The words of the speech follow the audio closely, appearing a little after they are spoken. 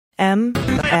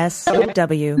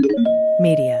MSW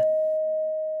Media.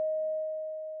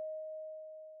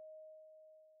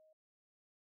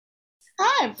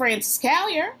 Hi, I'm Frances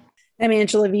Callier. I'm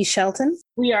Angela V. Shelton.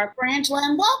 We are Frangela,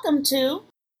 and welcome to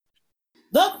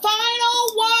The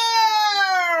Final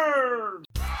Word!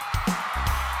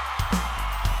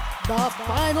 The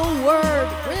Final Word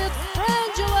with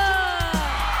Frangela!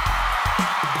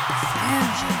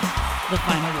 The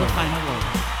final word. The final word.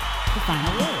 The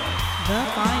final word. The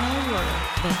final word.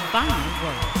 The final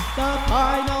word. The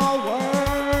Final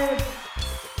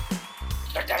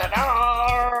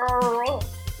Word!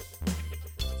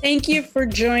 Thank you for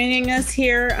joining us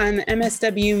here on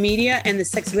MSW Media and the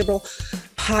Sexy Liberal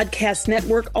Podcast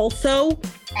Network also.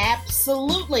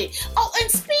 Absolutely. Oh, and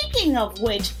speaking of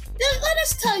which, let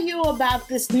us tell you about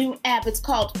this new app. It's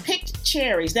called Picked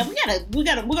Cherries. Now we're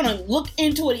gonna look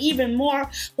into it even more,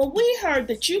 but we heard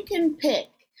that you can pick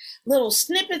little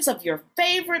snippets of your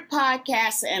favorite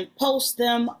podcasts and post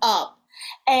them up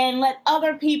and let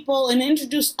other people and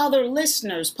introduce other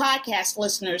listeners, podcast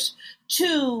listeners,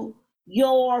 to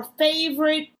your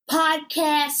favorite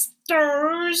podcasters,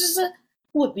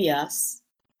 would be us,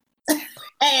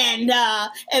 and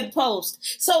post.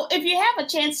 So if you have a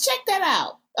chance, check that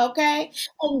out, okay?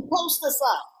 And post us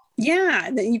up. Yeah,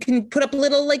 you can put up a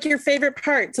little, like, your favorite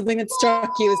part, something that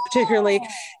struck you as particularly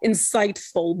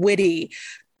insightful, witty,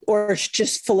 or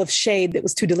just full of shade that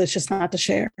was too delicious not to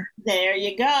share. There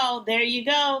you go. There you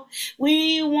go.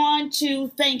 We want to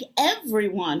thank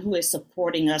everyone who is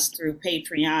supporting us through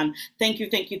Patreon. Thank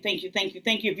you, thank you, thank you, thank you,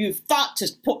 thank you. If you've thought to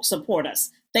support us,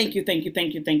 thank you, thank you,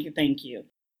 thank you, thank you, thank you.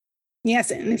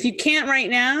 Yes, and if you can't right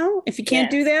now, if you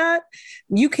can't do that,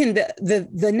 you can.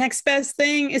 The next best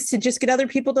thing is to just get other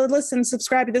people to listen,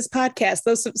 subscribe to this podcast.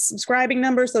 Those subscribing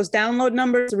numbers, those download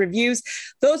numbers, the reviews,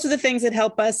 those are the things that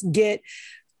help us get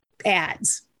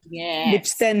ads,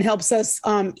 which then helps us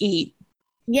eat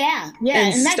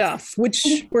and stuff, which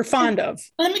we're fond of.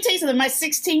 Let me tell you something. My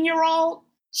 16-year-old,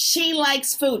 she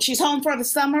likes food. She's home for the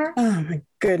summer. Oh my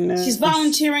goodness. She's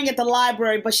volunteering at the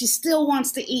library, but she still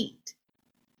wants to eat.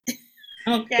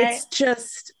 Okay. It's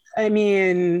just, I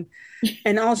mean,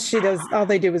 and all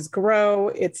they do is grow.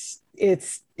 It's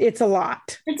a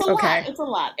lot. It's a lot. It's a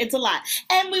lot. It's a lot.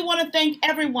 And we want to thank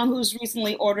everyone who's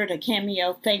recently ordered a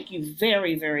Cameo. Thank you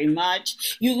very, very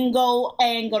much. You can go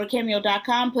to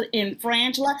cameo.com, put in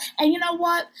Frangela, and you know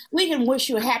what? We can wish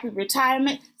you a happy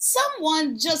retirement.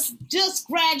 Someone just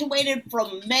graduated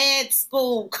from med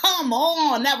school. Come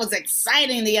on. That was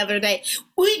exciting the other day.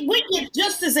 We get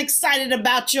just as excited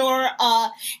about your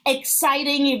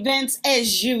exciting events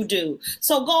as you do.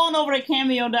 So go on over to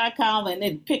cameo.com and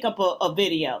then pick up a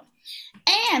video.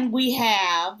 And we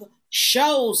have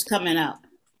shows coming up.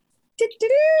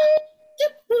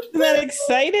 Isn't that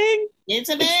exciting? It's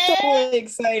totally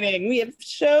exciting. We have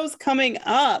shows coming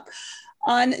up.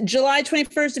 On July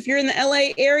 21st, if you're in the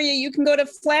LA area, you can go to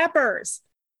Flappers.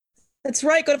 That's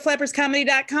right. Go to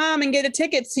flapperscomedy.com and get a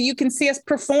ticket so you can see us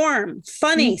perform.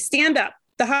 Funny, stand-up,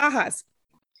 the ha-has.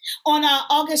 On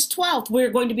August 12th,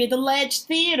 we're going to be at the Ledge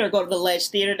Theater. Go to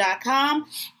theledgetheater.com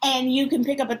and you can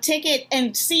pick up a ticket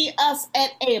and see us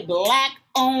at a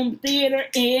Black-owned theater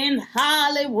in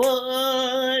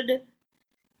Hollywood.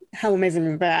 How amazing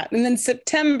is that? And then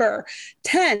September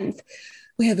 10th,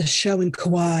 we have a show in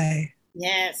Kauai.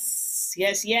 Yes.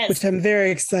 Which I'm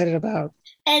very excited about.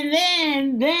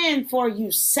 And then for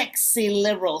you sexy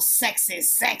liberal,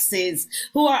 sexies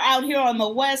who are out here on the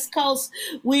West Coast,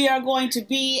 we are going to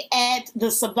be at the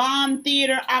Saban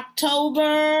Theater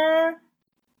October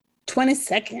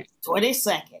 22nd.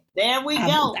 There we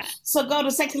go. So go to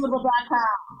sexyliberal.com.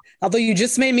 Although you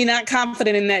just made me not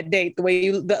confident in that date. The way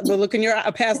the look in your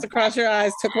passed across your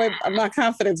eyes took away my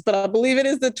confidence, but I believe it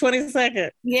is the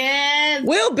 22nd. Yes.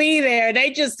 We'll be there.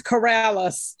 They just corral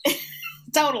us.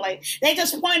 Totally. They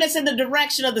just point us in the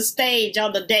direction of the stage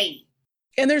on the date.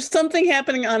 And there's something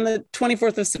happening on the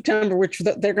 24th of September, which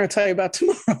they're going to tell you about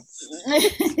tomorrow.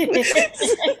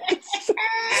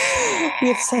 We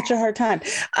have such a hard time.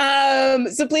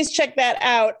 So please check that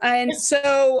out. And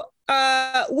so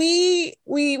we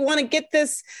want to get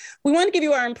this. We want to give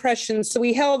you our impressions. So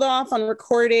we held off on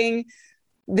recording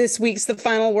this week's The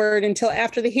Final Word until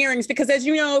after the hearings, because as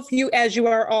you know, as you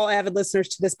are all avid listeners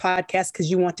to this podcast, because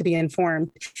you want to be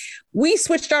informed, we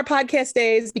switched our podcast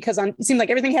days because it seemed like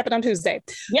everything happened on Tuesday.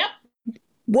 Yep.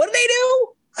 What do they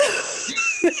do?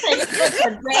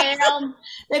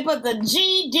 They put the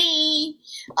GD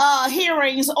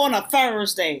hearings on a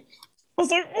Thursday. I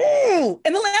was like, ooh.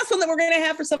 And the last one that we're going to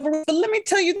have for supper, but let me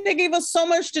tell you, they gave us so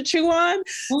much to chew on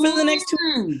for the next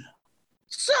 2 weeks.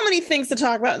 so many things to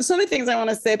talk about and so many things I want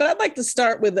to say, but I'd like to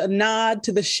start with a nod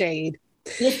to the shade.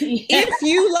 If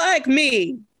you, like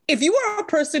me, if you are a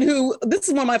person who, this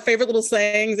is one of my favorite little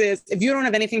sayings is, if you don't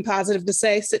have anything positive to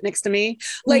say, sit next to me.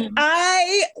 Like,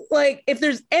 if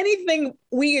there's anything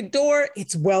we adore,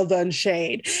 it's well done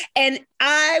shade. And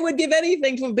I would give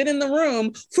anything to have been in the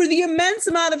room for the immense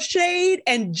amount of shade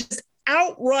and just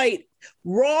outright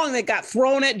wrong that got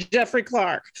thrown at Jeffrey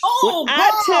Clark. Oh, when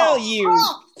I tell you,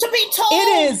 to be told,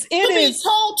 it is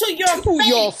told to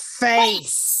your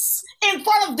face. In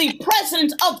front of the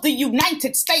President of the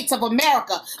United States of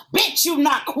America. Bitch, you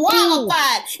not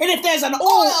qualified. And if there's an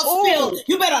oil spill,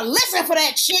 you better listen for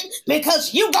that shit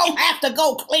because you gonna have to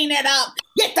go clean it up.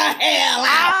 Get the hell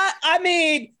out. I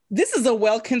mean, this is a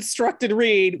well-constructed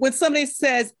read. When somebody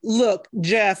says, look,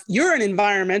 Jeff, you're an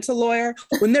environmental lawyer.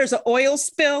 When there's an oil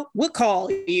spill, we'll call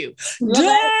you.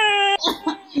 Had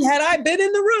I been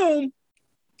in the room,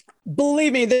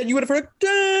 believe me, that you would have heard,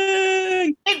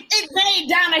 dang. It made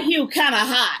Donahue kind of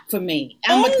hot for me.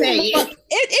 I'm going to tell you.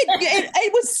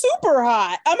 It was super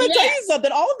hot. I'm going to tell you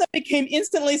something. All of that became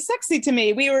instantly sexy to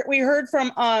me. We heard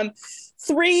from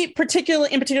three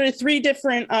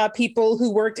different people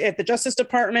who worked at the Justice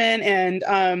Department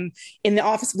and in the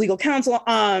Office of Legal Counsel.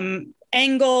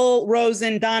 Engel,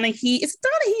 Rosen, Donahue. Is it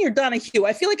Donahue or Donahue?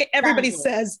 I feel like everybody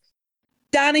says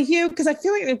Donahue, because I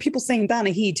feel like there are people saying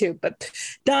Donahue too, but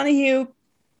Donahue.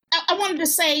 I wanted to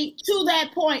say to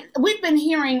that point, we've been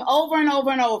hearing over and over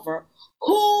and over,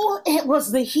 who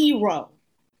was the hero?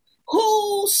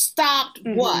 Who stopped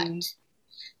what?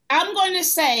 I'm going to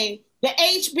say the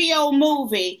HBO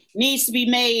movie needs to be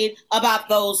made about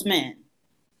those men.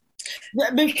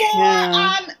 If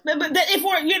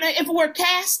we're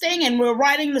casting and we're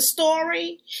writing the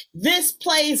story, this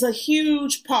plays a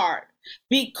huge part.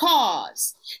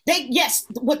 Because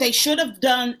what they should have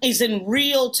done is in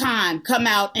real time come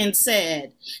out and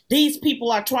said, these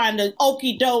people are trying to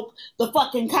okey doke the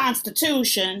fucking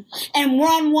Constitution and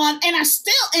run one, and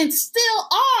still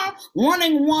are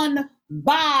running one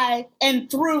by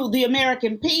and through the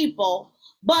American people.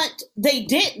 But they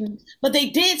didn't. But they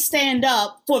did stand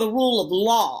up for the rule of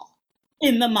law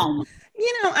in the moment.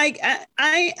 You know, I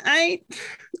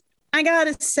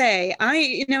gotta say,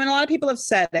 and a lot of people have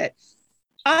said it.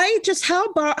 How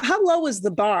low is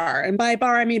the bar? And by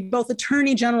bar, I mean both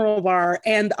Attorney General bar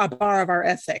and a bar of our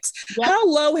ethics. Yep. How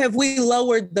low have we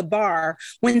lowered the bar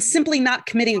when simply not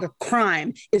committing a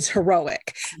crime is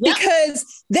heroic? Yep.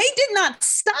 Because they did not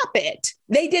stop it.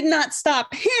 They did not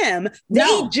stop him.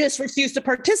 They just refused to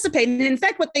participate. And in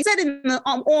fact, what they said in the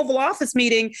Oval Office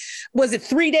meeting was it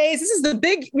 3 days? This is the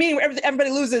big meeting where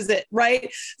everybody loses it,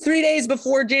 right? 3 days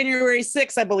before January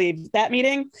 6th, I believe, that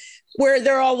meeting, where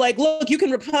they're all like, look, you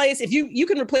can replace, you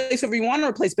can replace whoever you want to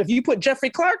replace, but if you put Jeffrey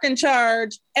Clark in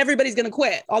charge, everybody's going to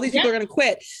quit. All these people are going to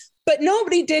quit. But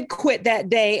nobody did quit that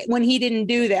day when he didn't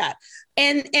do that.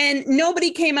 And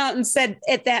nobody came out and said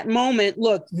at that moment,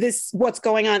 look, this what's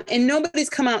going on. And nobody's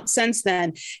come out since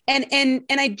then. And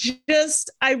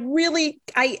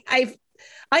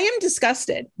I am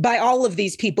disgusted by all of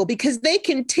these people because they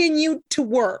continue to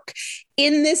work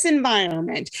in this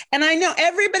environment. And I know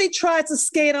everybody tries to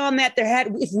skate on that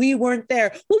if we weren't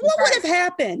there. Well, what would have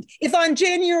happened if on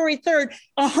January 3rd,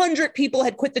 100 people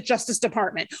had quit the Justice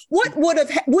Department? What would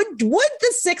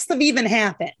the 6th have even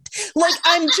happened? Like,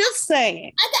 I'm just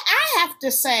saying. I have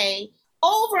to say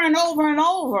over and over and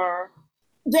over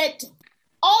that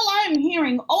all I'm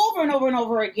hearing over and over and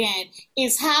over again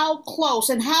is how close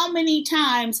and how many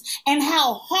times and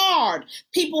how hard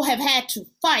people have had to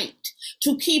fight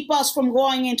to keep us from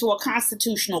going into a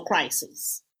constitutional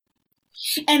crisis.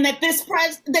 And that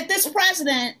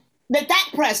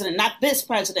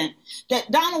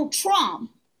Donald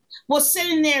Trump was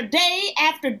sitting there day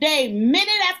after day, minute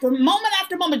after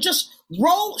moment, just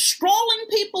strolling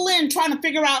people in, trying to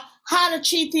figure out how to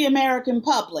cheat the American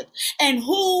public and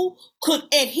who could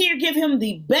give him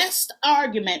the best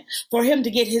argument for him to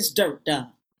get his dirt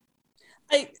done.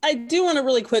 I do want to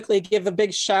really quickly give a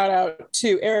big shout out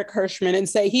to Eric Hirschman and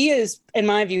say he is, in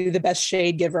my view, the best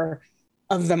shade giver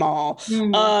of them all.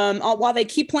 Mm-hmm. While they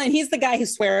keep playing, he's the guy who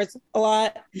swears a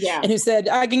lot. Yeah. And who said,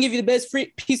 I can give you the best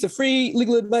piece of free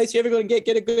legal advice you're ever going to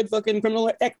get a good fucking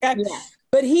criminal. That guy. Yeah.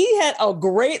 But he had a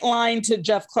great line to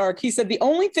Jeff Clark. He said, the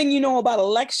only thing you know about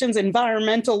elections,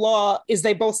 environmental law, is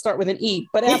they both start with an E.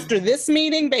 But after this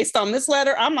meeting, based on this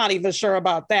letter, I'm not even sure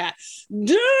about that.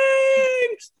 Dang!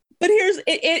 But here's,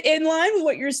 in line with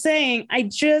what you're saying,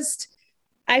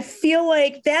 I feel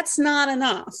like that's not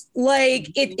enough.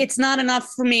 Like it's not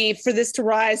enough for me for this to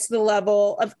rise to the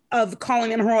level of calling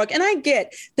them heroic. And I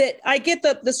get that. I get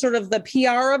the sort of the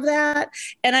PR of that,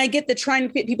 and I get the trying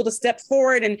to get people to step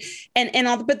forward and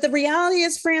all. But the reality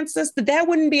is, Frances, that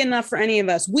wouldn't be enough for any of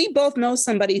us. We both know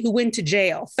somebody who went to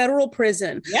jail, federal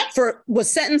prison,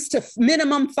 was sentenced to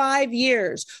minimum 5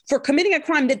 years for committing a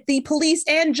crime that the police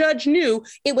and judge knew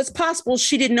it was possible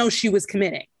she didn't know she was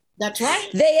committing. That's right.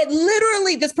 They had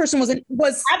literally, this person was. I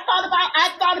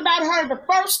thought about her the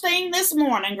first thing this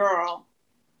morning, girl.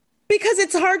 Because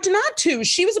it's hard to not to.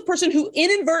 She was a person who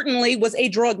inadvertently was a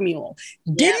drug mule,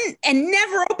 and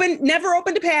never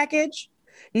opened a package,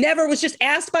 never was just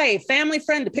asked by a family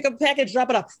friend to pick up a package,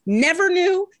 drop it off. Never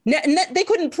knew. They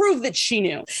couldn't prove that she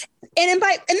knew. And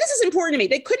this is important to me.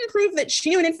 They couldn't prove that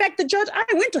she knew. And in fact, the judge, I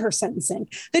went to her sentencing.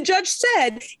 The judge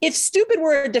said, if stupid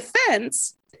were a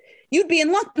defense, you'd be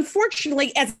in luck.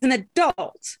 Unfortunately, as an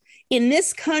adult in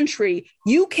this country,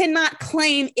 you cannot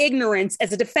claim ignorance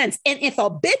as a defense. And if a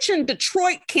bitch in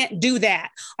Detroit can't do that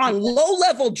on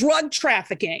low-level drug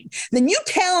trafficking, then you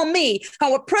tell me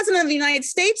how a president of the United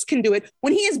States can do it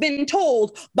when he has been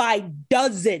told by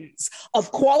dozens of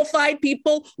qualified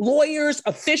people, lawyers,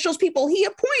 officials, people he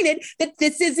appointed, that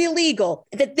this is illegal,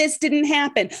 that this didn't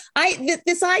happen.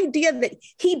 This idea that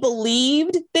he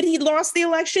believed that he lost the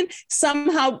election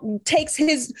somehow takes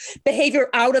his behavior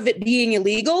out of it being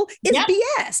illegal is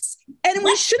BS. And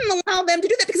we shouldn't allow them to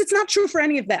do that because it's not true for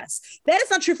any of us. That is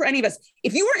not true for any of us.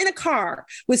 If you were in a car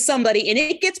with somebody and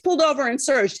it gets pulled over and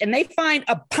searched and they find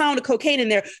a pound of cocaine in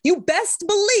there, you best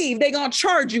believe they're going to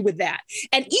charge you with that.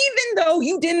 And even though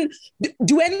you didn't,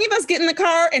 do any of us get in the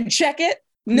car and check it?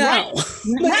 No, right.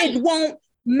 But it won't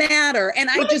matter. And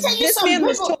this man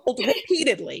was told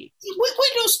repeatedly.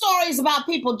 We do stories about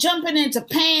people jumping into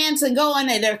pants and going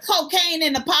and there's cocaine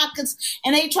in the pockets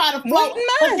and they try to float.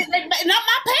 Not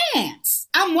my pants.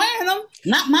 I'm wearing them,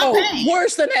 not my pants.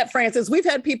 Worse than that, Frances. We've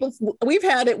had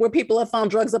it where people have found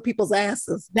drugs up people's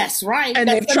asses. That's right. And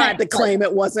they've tried to claim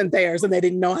it wasn't theirs and they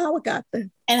didn't know how it got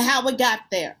there. And how it got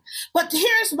there. But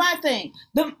here's my thing.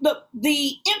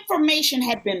 The information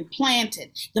had been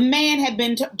planted. The man had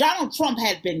been, Donald Trump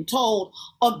had been told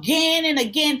again and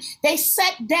again. They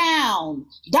sat down.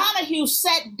 Donahue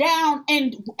sat down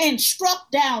and struck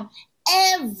down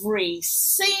every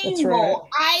single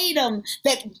item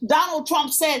that Donald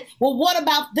Trump said, well, what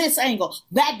about this angle?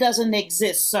 That doesn't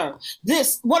exist, sir.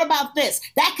 What about this?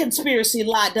 That conspiracy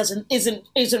lie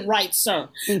isn't right, sir.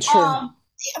 True.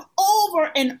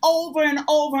 Over and over and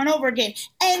over and over again.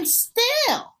 And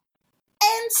still,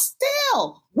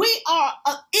 we are,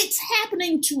 it's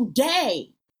happening today.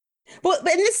 Well,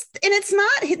 and it's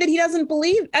not that he doesn't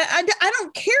believe. I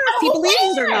don't care if he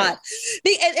believes or not.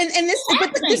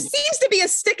 This seems to be a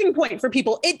sticking point for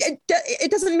people. It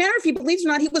doesn't matter if he believes or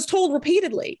not. He was told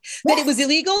repeatedly that it was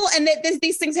illegal and that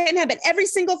these things hadn't happened. Every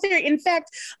single theory. In fact,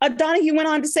 Donahue went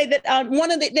on to say that that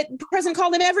the president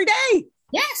called him every day.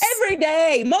 Yes. Every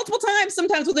day, multiple times,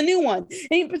 sometimes with a new one. And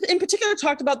he, in particular,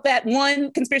 talked about that one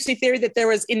conspiracy theory that there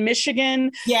was in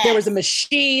Michigan, there was a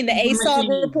machine, the ASOG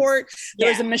report, there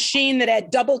was a machine that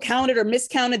had double counted or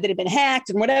miscounted that had been hacked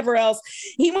and whatever else.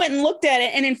 He went and looked at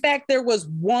it. And in fact, there was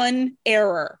one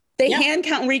error. They hand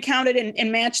count and recounted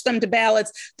and matched them to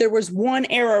ballots. There was one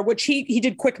error, which he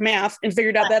did quick math and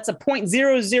figured out that's a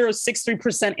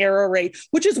 0.0063% error rate,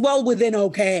 which is well within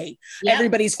okay. Yeah.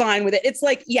 Everybody's fine with it. It's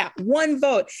like, one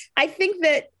vote. I think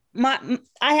that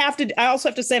I also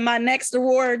have to say my next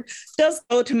award does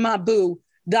go to my boo,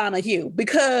 Donahue,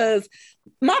 because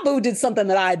my boo did something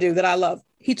that I do that I love.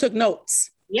 He took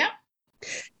notes. Yeah.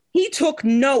 He took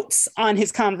notes on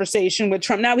his conversation with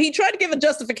Trump. Now, he tried to give a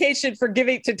justification for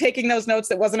taking those notes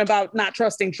that wasn't about not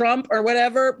trusting Trump or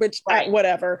whatever,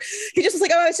 whatever. He just was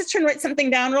like, I was just trying to write something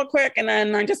down real quick. And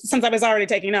then since I was already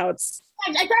taking notes.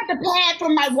 I got the pad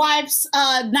from my wife's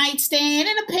nightstand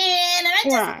and a pen.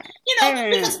 And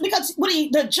I just, because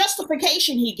the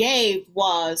justification he gave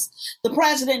was the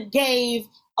president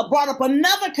brought up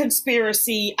another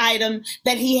conspiracy item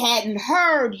that he hadn't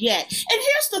heard yet. And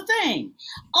here's the thing.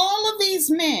 All of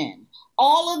these men,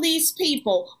 all of these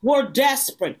people were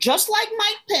desperate, just like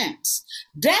Mike Pence,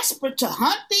 desperate to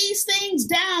hunt these things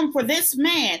down for this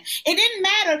man. It didn't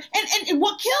matter. And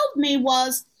what killed me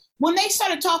was when they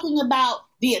started talking about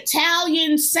the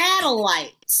Italian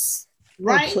satellites,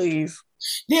 right? Oh, please.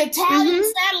 The Italian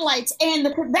satellites and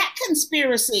that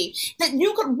conspiracy, that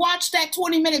you could watch that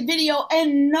 20-minute video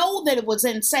and know that it was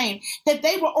insane, that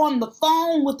they were on the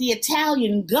phone with the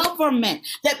Italian government,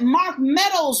 that Mark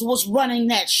Meadows was running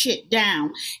that shit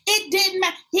down. It didn't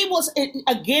matter. He was,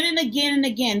 again and again and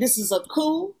again, this is a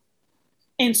coup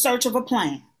in search of a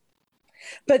plan.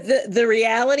 But the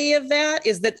reality of that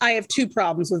is that I have two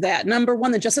problems with that. Number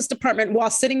one, the Justice Department, while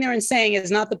sitting there and saying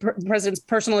is not the president's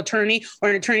personal attorney or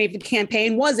an attorney of the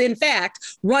campaign, was in fact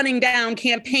running down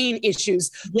campaign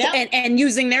issues and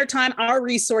using their time, our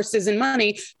resources and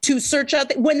money to search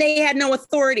out when they had no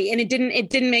authority. And it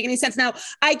didn't make any sense. Now,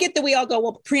 I get that we all go,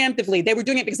 well, preemptively, they were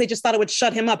doing it because they just thought it would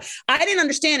shut him up. I didn't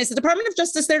understand. Is the Department of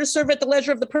Justice there to serve at the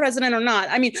leisure of the president or not?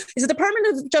 I mean, is the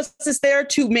Department of Justice there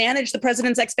to manage the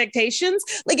president's expectations?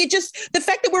 Like, it just, the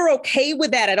fact that we're okay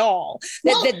with that at all,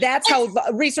 that's how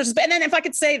resources, and then if I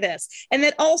could say this, and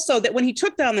that also that when he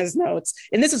took down those notes,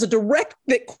 and this is a direct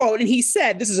quote, and he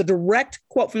said, this is a direct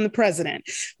quote from the president,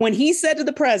 when he said to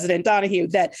the president, Donahue,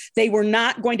 that they were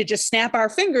not going to just snap our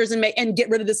fingers and get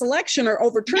rid of this election or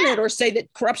overturn it or say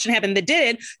that corruption happened, that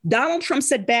did, Donald Trump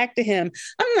said back to him,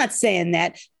 I'm not saying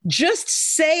that. Just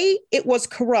say it was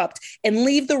corrupt and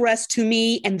leave the rest to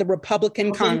me and the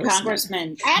Republican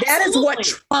congressman. That is what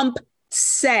Trump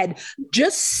said.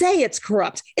 Just say it's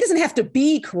corrupt. It doesn't have to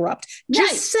be corrupt.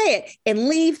 Just say it and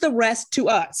leave the rest to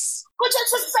us. Which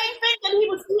is the same thing that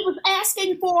he was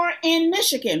asking for in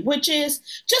Michigan, which is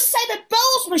just say that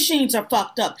those machines are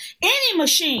fucked up. Any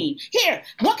machine. Here,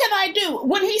 what can I do?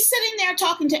 When he's sitting there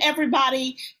talking to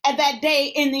everybody at that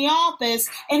day in the office,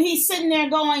 and he's sitting there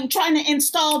trying to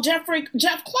install Jeff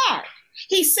Clark.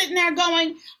 He's sitting there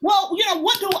going, well,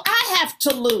 what do I have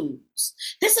to lose?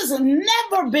 This has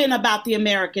never been about the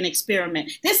American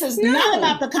experiment. This is not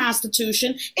about the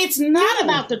Constitution. It's not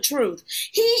about the truth.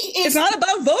 It's not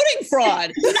about voting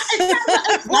fraud.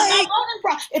 It's not about voting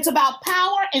fraud. It's about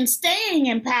power and staying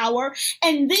in power.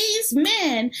 And these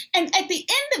men, and at the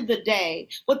end of the day,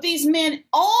 what these men,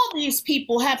 all these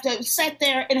people have to sit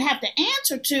there and have to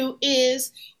answer to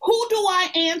is, who do I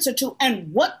answer to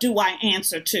and what do I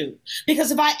answer to?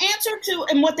 Because if I answer to,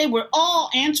 and what they were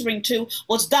all answering to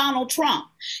was Donald Trump.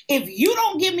 If you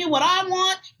don't give me what I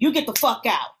want, you get the fuck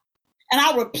out. And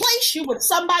I'll replace you with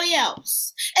somebody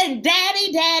else. And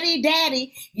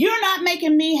daddy, you're not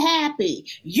making me happy.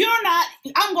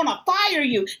 I'm going to fire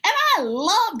you. And I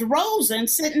loved Rosen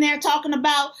sitting there talking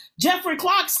about Jeffrey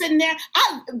Clark sitting there.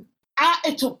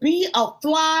 To be a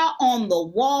fly on the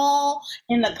wall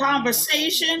in the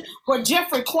conversation where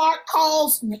Jeffrey Clark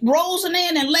calls Rosen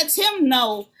in and lets him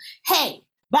know, hey,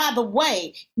 by the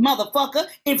way, motherfucker,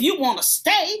 if you want to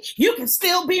stay, you can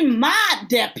still be my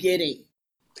deputy.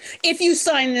 If you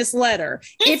sign this letter,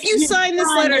 if you sign this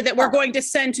letter that we're going to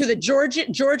send to the Georgia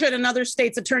and another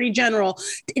state's attorney general,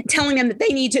 telling them that they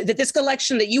need to, that this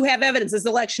election, that you have evidence this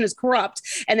election is corrupt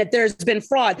and that there's been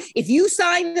fraud. If you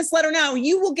sign this letter now,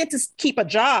 you will get to keep a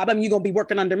job. I mean, you're going to be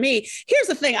working under me. Here's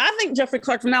the thing. I think Jeffrey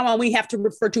Clark from now on, we have to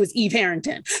refer to as Eve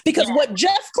Harrington, because what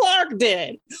Jeff Clark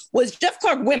did was Jeff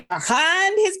Clark went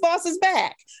behind his boss's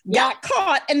back, got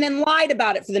caught, and then lied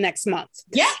about it for the next month.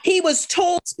 Yeah. He was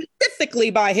told specifically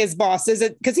by his bosses,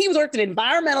 because he was working in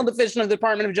environmental division of the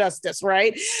Department of Justice,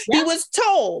 right? Yeah. He was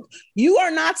told, you are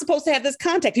not supposed to have this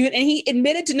contact. And he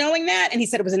admitted to knowing that. And he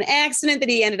said it was an accident that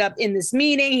he ended up in this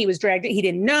meeting. He was dragged. He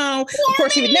didn't know. Of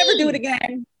course, he would never do it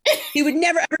again. He would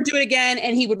never, ever do it again.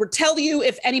 And he would tell you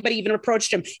if anybody even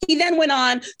approached him. He then went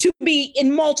on to be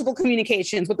in multiple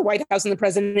communications with the White House and the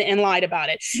president and lied about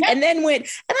it. Yep. And then went,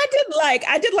 and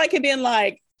I did like him being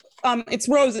like, it's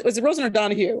Rose. Was it Rosen or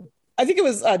Donahue? I think it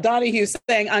was Donahue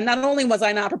saying, not only was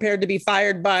I not prepared to be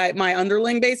fired by my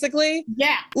underling, basically.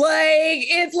 Yeah. Like,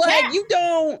 it's like, you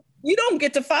don't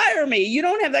get to fire me. You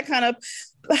don't have that kind of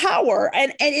power.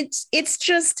 And it's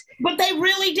just. But they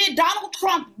really did. Donald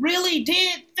Trump really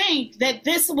did think that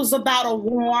this was about a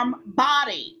warm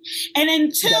body. And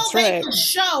until they could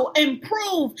show and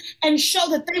prove and show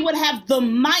that they would have the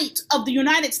might of the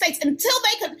United States, they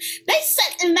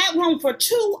sat in that room for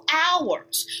 2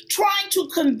 hours trying to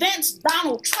convince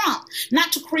Donald Trump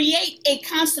not to create a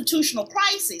constitutional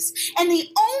crisis. And the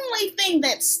only thing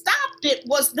that stopped it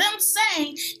was them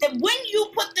saying that when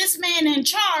you put this man in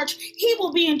charge, he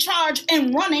will be in charge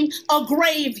and running a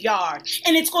graveyard.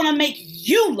 And it's going to make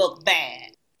you look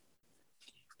bad.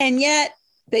 And yet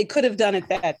they could have done it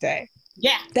that day.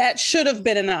 Yeah. That should have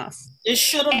been enough. It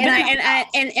should have been.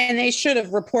 And they should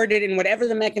have reported in whatever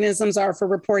the mechanisms are for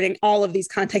reporting all of these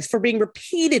contacts, for being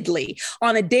repeatedly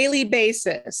on a daily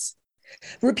basis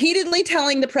repeatedly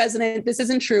telling the president this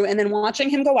isn't true, and then watching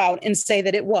him go out and say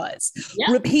that it was. Yep.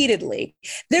 Repeatedly.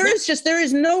 There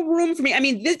is no room for me. I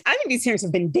mean, I think these hearings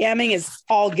have been damning as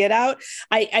all get out.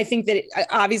 I think that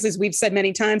obviously, as we've said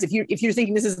many times, if you're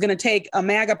thinking this is going to take a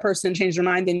MAGA person to change their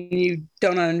mind, then you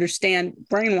don't understand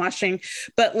brainwashing.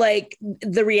 But like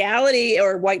the reality,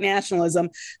 or white nationalism,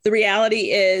 the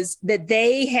reality is that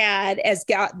they had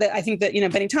I think that,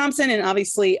 Benny Thompson and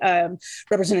obviously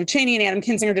Representative Cheney and Adam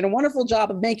Kinzinger did a wonderful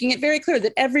job of making it very clear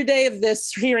that every day of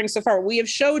this hearing so far, what we have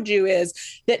showed you is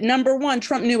that, number one,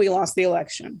 Trump knew he lost the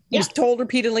election. He was told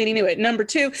repeatedly he knew it. Number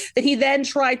two, that he then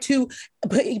tried to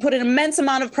put an immense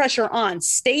amount of pressure on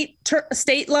state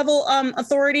level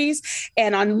authorities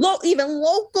and on even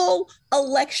local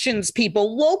elections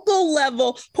people, local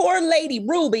level. Poor Lady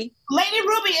Ruby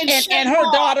and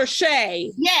her daughter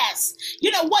Shay. Yes,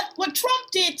 what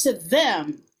Trump did to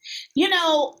them.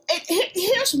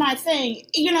 Here's my thing.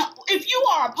 If you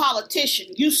are a politician,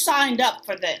 you signed up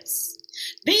for this.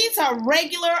 These are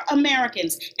regular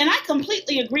Americans, and I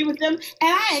completely agree with them. And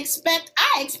I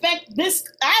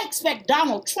expect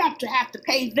Donald Trump to have to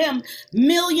pay them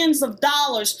millions of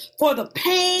dollars for the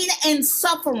pain and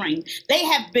suffering they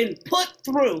have been put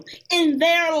through in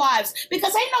their lives,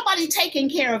 because ain't nobody taking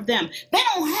care of them. They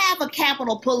don't have a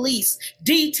Capitol Police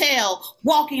detail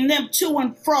walking them to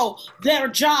and fro their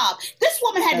job. This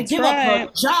woman had to give up her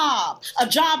job, a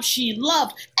job she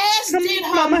loved, as did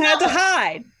her mama had to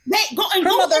hide. Her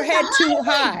mother had to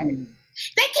hide.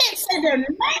 They can't say their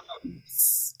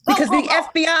names. Because the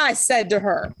FBI said to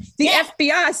her,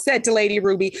 FBI said to Lady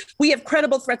Ruby, we have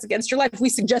credible threats against your life. We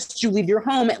suggest you leave your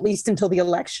home at least until the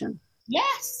election.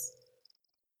 Yes.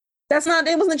 It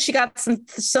wasn't that she got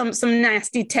some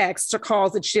nasty texts or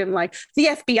calls that she didn't like. The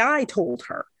FBI told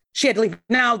her she had to leave.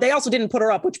 Now, they also didn't put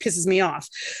her up, which pisses me off.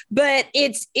 But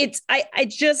I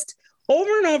just,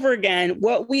 over and over again,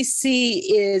 what we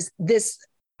see is this,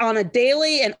 on a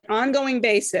daily and ongoing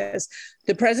basis,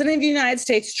 the president of the United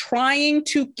States trying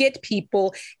to get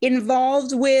people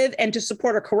involved with and to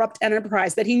support a corrupt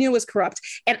enterprise that he knew was corrupt.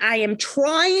 And I am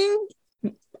trying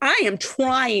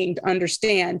to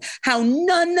understand how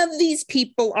none of these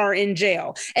people are in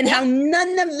jail, and how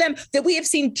none of them that we have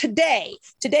seen today,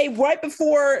 right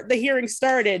before the hearing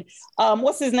started.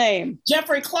 What's his name?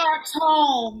 Jeffrey Clark's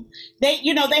home. They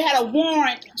had a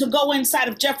warrant to go inside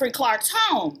of Jeffrey Clark's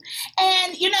home.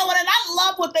 And and I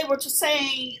love what they were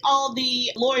saying, all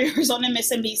the lawyers on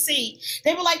MSNBC.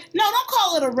 They were like, no, don't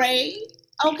call it a raid.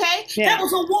 Okay, that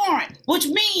was a warrant, which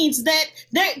means that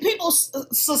people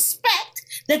suspect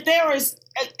that there is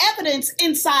evidence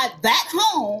inside that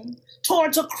home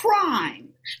towards a crime,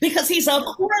 because he's a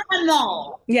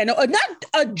criminal. Yeah, no, not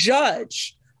a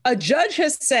judge. A judge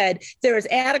has said there is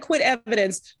adequate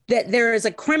evidence that there is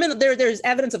a criminal. There's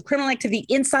evidence of criminal activity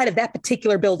inside of that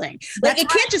particular building. It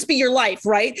can't just be your life,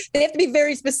 right? They have to be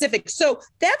very specific. So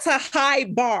that's a high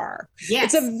bar.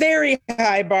 Yes. It's a very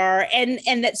high bar, and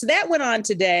that went on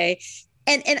today,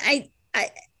 and I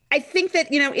think that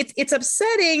it's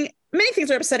upsetting. Many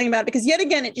things are upsetting about it, because yet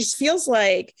again it just it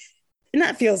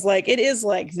is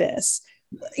like this.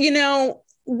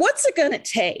 What's it going to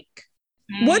take?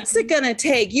 What's it going to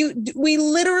take? We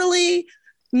literally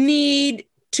need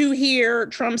to hear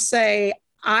Trump say,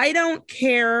 I don't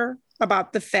care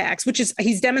about the facts, which is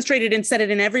he's demonstrated and said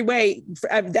it in every way.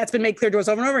 That's been made clear to us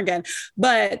over and over again.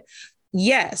 But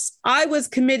yes, I was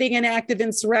committing an act of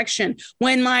insurrection.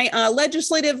 When my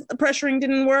legislative pressuring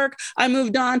didn't work, I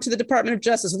moved on to the Department of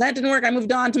Justice. When that didn't work, I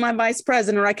moved on to my vice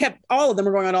president, or I kept, all of them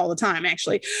were going on all the time,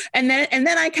 actually. And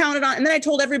then I counted on, and then I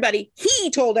told everybody, he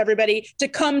told everybody to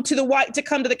come to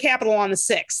the Capitol on the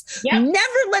 6th. Yep.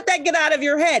 Never let that get out of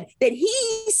your head that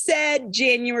he said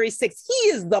January 6th. He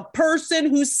is the person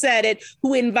who said it,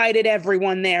 who invited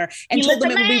everyone there and told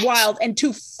them it would be wild and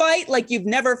to fight like you've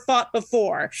never fought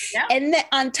before. Yep. And then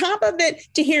on top of it,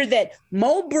 to hear that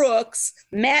Mo Brooks,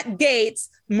 Matt Gaetz,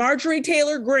 Marjorie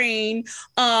Taylor Greene,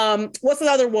 what's the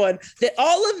other one? That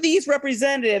all of these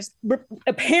representatives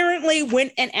apparently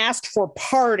went and asked for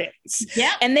pardons.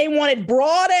 Yep. And they wanted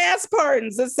broad-ass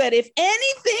pardons that said, if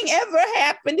anything ever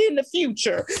happened in the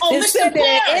future, it said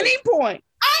that at any point.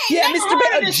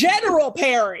 General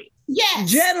Perry.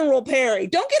 Yes. General Perry.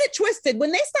 Don't get it twisted.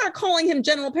 When they start calling him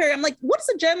General Perry, I'm like, what's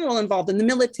a general involved in the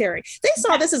military? They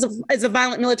saw this as a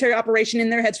violent military operation in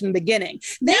their heads from the beginning.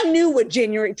 They knew what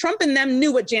Trump and them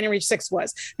knew what January 6th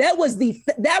was. That was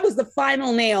the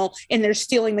final nail in their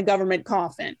stealing the government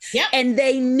coffin. Yep. And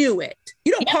they knew it.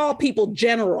 You don't call people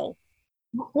general.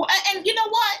 Well, and you know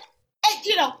what?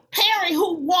 And, Perry,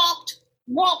 who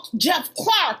walked Jeff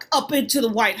Clark up into the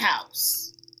White House.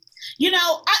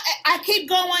 I keep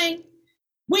going.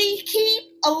 We keep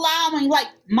allowing, like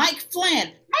Mike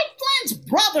Flynn. Mike Flynn's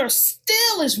brother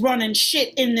still is running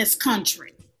shit in this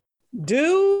country.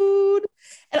 Dude.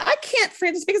 And I can't,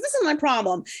 Francis, because this is my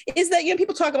problem, is that,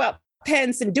 people talk about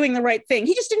Pence and doing the right thing.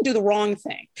 He just didn't do the wrong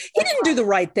thing. He didn't do the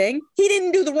right thing. He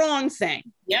didn't do the wrong thing.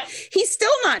 Yep. He's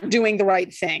still not doing the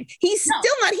right thing. He's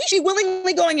still not. He should be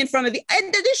willingly going in front of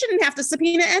and they shouldn't have to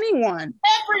subpoena anyone.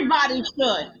 Everybody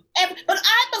should. But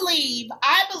I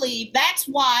believe that's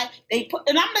why they put,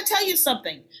 and I'm going to tell you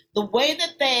something, the way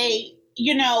that they,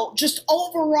 just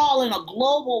overall in a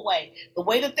global way, the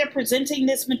way that they're presenting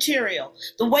this material,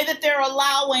 the way that they're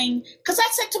allowing, because I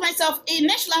said to myself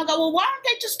initially, I go, well, why aren't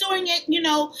they just doing it,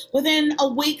 within a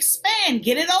week span,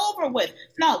 get it over with?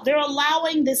 No, they're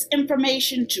allowing this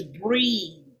information to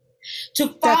breathe, to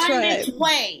find its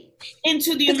way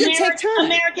into the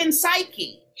American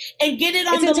psyche. And get it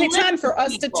on the list. It's going to take time for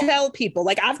us to tell people.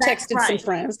 Like I've texted some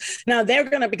friends. Now they're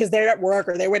going to, because they're at work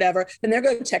or they're whatever, then they're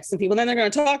going to text some people. Then they're going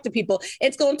to talk to people.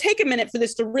 It's going to take a minute for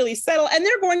this to really settle. And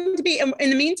they're going to be, in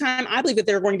the meantime, I believe that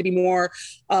there are going to be more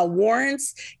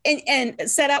warrants and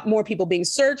set up, more people being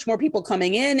searched, more people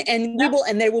coming in, and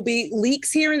there will be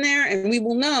leaks here and there, and we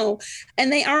will know.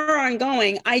 And they are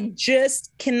ongoing. I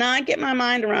just cannot get my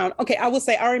mind around. Okay, I will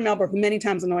say Ari Melber, who many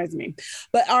times annoys me,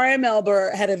 but Ari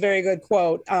Melber had a very good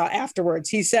quote afterwards.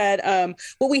 He said,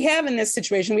 what we have in this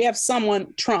situation, we have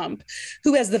someone, Trump,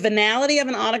 who has the venality of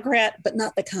an autocrat, but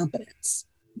not the competence.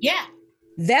 Yeah.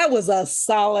 That was a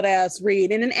solid ass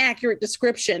read and an accurate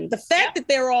description. The fact that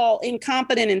they're all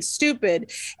incompetent and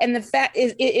stupid, and the fact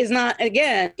is not a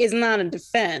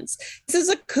defense. This is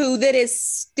a coup that is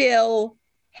still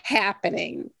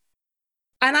happening.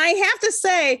 And I have to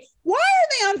say, why are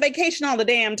they on vacation all the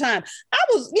damn time?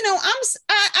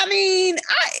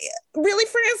 Really,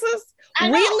 Francis?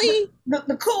 Really?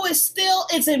 The coup is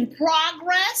in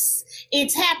progress.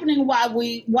 It's happening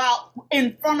while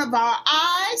in front of our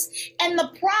eyes. And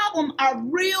the problem, our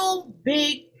real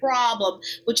big problem,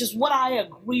 which is what I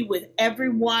agree with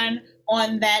everyone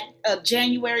on that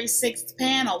January 6th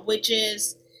panel, which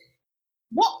is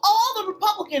what all the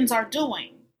Republicans are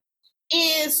doing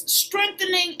is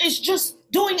just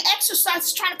doing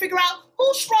exercises, trying to figure out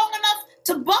who's strong enough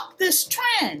to buck this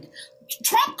trend.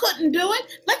 Trump couldn't do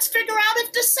it. Let's figure out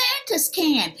if DeSantis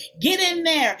can get in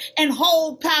there and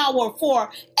hold power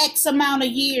for X amount of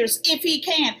years if he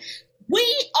can.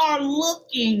 We are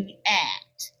looking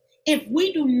at, if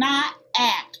we do not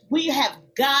act, we have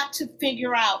got to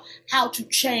figure out how to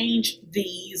change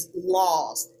these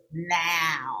laws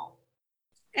now.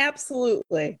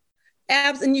 Absolutely.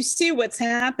 And you see what's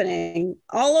happening.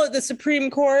 All of the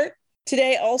Supreme Court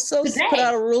today also put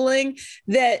out a ruling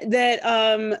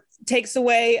that takes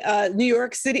away New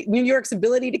York's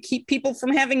ability to keep people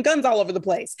from having guns all over the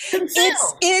place.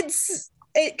 It's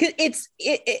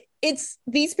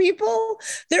these people.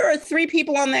 There are 3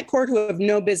 people on that court who have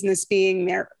no business being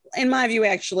there. In my view,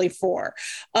 actually 4.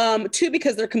 2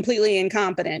 because they're completely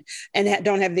incompetent and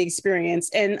don't have the experience,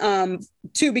 and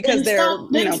 2 because they're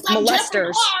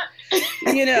molesters.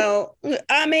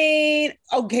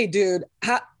 Okay, dude.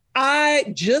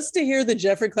 Just to hear that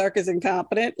Jeffrey Clark is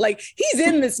incompetent, like he's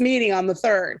in this meeting on the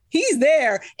 3rd. He's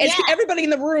there, and everybody in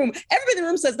the room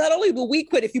says, not only will we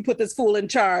quit if you put this fool in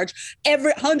charge,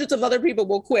 hundreds of other people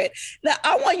will quit. Now,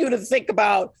 I want you to think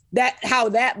about that,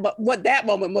 what that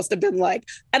moment must have been like.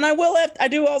 And I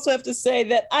do also have to say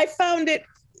that I found it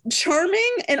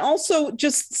charming and also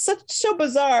just so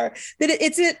bizarre that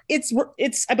it's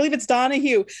I believe it's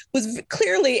Donahue was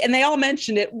clearly, and they all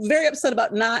mentioned it, very upset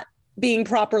about not being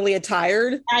properly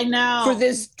attired. I know.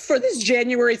 For this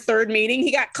January 3rd meeting.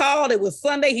 He got called. It was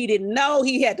Sunday. He didn't know.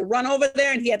 He had to run over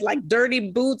there, and he had like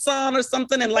dirty boots on or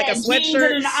something and like a sweatshirt. Jeans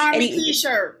and an army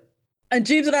t-shirt. A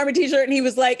jeans and army t-shirt, and he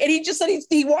was like, and he just said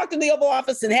he walked in the Oval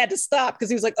Office and had to stop because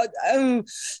he was like,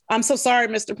 I'm so sorry,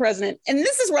 Mr. President. And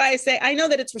this is where I say, I know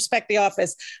that it's respect the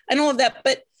office and all of that,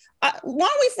 but why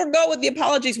don't we forgo with the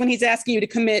apologies when he's asking you to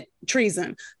commit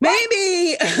treason?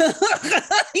 Maybe,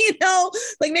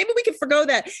 maybe we can forgo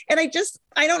that. And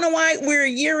I don't know why we're a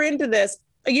year into this,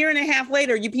 a year and a half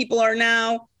later, you people are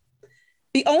now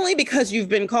only because you've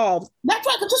been called. That's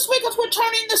right, just because we're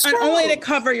turning the screw. And only to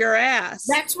cover your ass.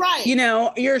 That's right.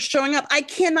 You're showing up. I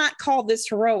cannot call this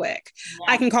heroic.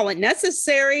 Yeah. I can call it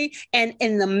necessary and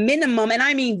in the minimum, and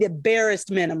I mean the barest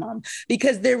minimum,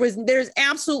 because there's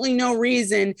absolutely no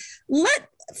reason.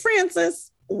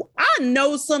 Francis, I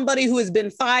know somebody who has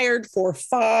been fired for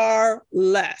far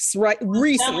less, right?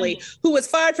 Recently, who was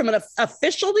fired from an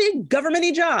officially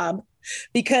government job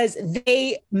because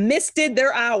they misdid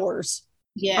their hours.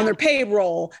 on their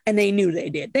payroll, and they knew they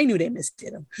did. They knew they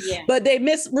misdid them. Yeah. But they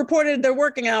misreported their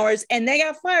working hours, and they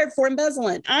got fired for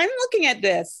embezzling. I'm looking at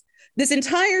this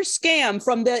entire scam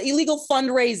from the illegal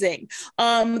fundraising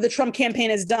the Trump campaign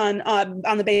has done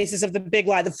on the basis of the big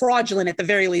lie, the fraudulent at the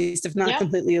very least, if not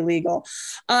completely illegal,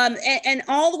 and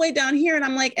all the way down here. And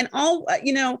I'm like, and all,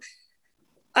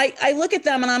 I look at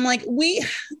them and I'm like,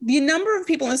 the number of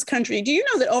people in this country, do you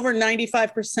know that over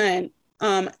 95%,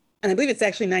 and I believe it's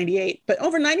actually 98, but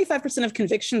over 95% of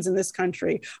convictions in this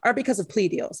country are because of plea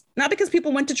deals, not because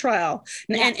people went to trial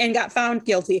and got found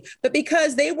guilty, but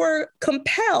because they were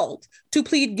compelled to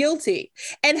plead guilty.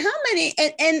 And how many,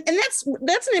 and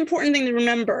that's an important thing to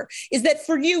remember, is that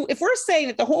for you, if we're saying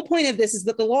that the whole point of this is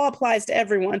that the law applies to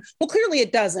everyone, well, clearly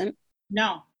it doesn't.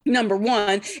 No. Number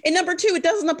one. And number two, it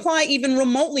doesn't apply even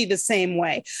remotely the same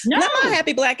way. No. Let my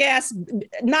happy black ass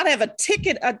not have a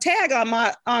tag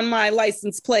on my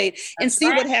license plate and see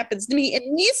what happens to me.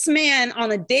 And this man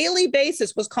on a daily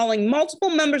basis was calling multiple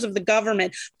members of the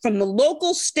government from the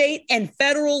local, state, and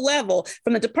federal level,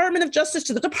 from the Department of Justice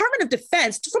to the Department of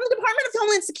Defense, from the Department of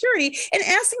Homeland Security, and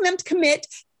asking them to commit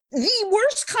the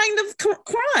worst kind of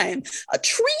crime,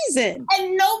 treason.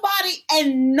 And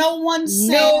no one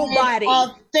said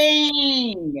a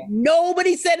thing.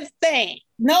 Nobody said a thing.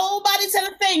 Nobody said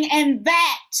a thing. And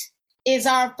that is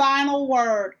our final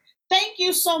word. Thank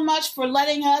you so much for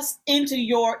letting us into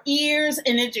your ears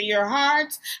and into your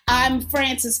hearts. I'm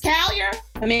Frances Callier.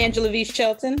 I'm Angela V.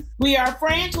 Shelton. We are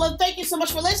Frangela. Thank you so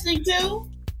much for listening to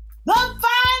The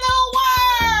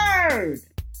Final Word.